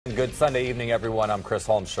Good Sunday evening, everyone. I'm Chris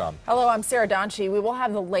Holmstrom. Hello, I'm Sarah Donchi. We will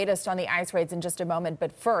have the latest on the ice raids in just a moment,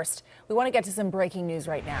 but first, we want to get to some breaking news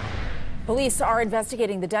right now. Police are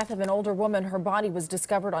investigating the death of an older woman. Her body was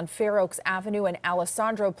discovered on Fair Oaks Avenue and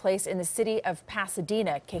Alessandro Place in the city of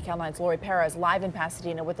Pasadena. KCAL9's Laurie Perez live in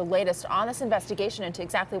Pasadena with the latest on this investigation into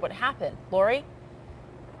exactly what happened. Laurie?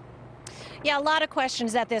 Yeah, a lot of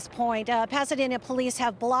questions at this point. Pasadena police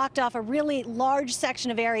have blocked off a really large section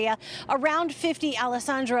of area around 50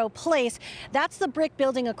 Alessandro Place. That's the brick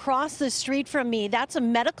building across the street from me. That's a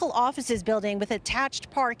medical offices building with attached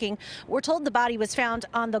parking. We're told the body was found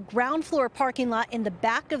on the ground floor parking lot in the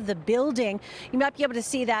back of the building. You might be able to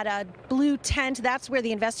see that blue tent. That's where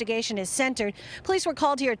the investigation is centered. Police were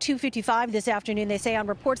called here at 2:55 this afternoon. They say on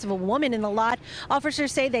reports of a woman in the lot.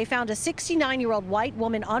 Officers say they found a 69-year-old white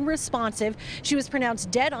woman unresponsive. She was pronounced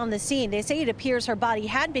dead on the scene. They say it appears her body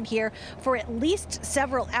had been here for at least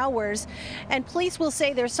several hours. And police will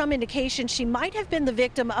say there's some indication she might have been the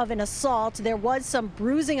victim of an assault. There was some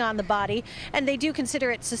bruising on the body, and they do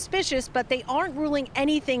consider it suspicious, but they aren't ruling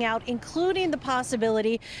anything out, including the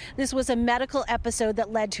possibility this was a medical episode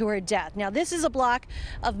that led to her death. Now, this is a block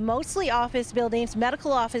of mostly office buildings,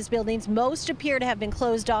 medical office buildings. Most appear to have been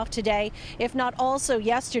closed off today, if not also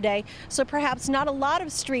yesterday, so perhaps not a lot of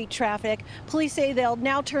street traffic. Police say they'll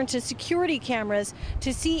now turn to security cameras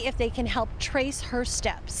to see if they can help trace her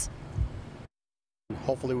steps.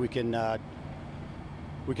 Hopefully we can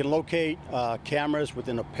locate cameras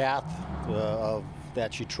within a path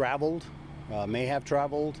that she traveled, may have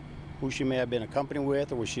traveled, who she may have been accompanied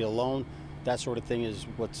with, or was she alone. That sort of thing is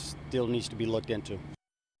what still needs to be looked into.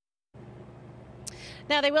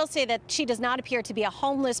 Now, they will say that she does not appear to be a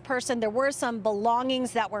homeless person. There were some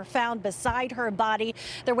belongings that were found beside her body.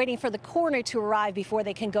 They're waiting for the coroner to arrive before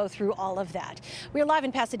they can go through all of that. We're live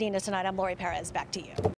in Pasadena tonight. I'm Laurie Perez. Back to you.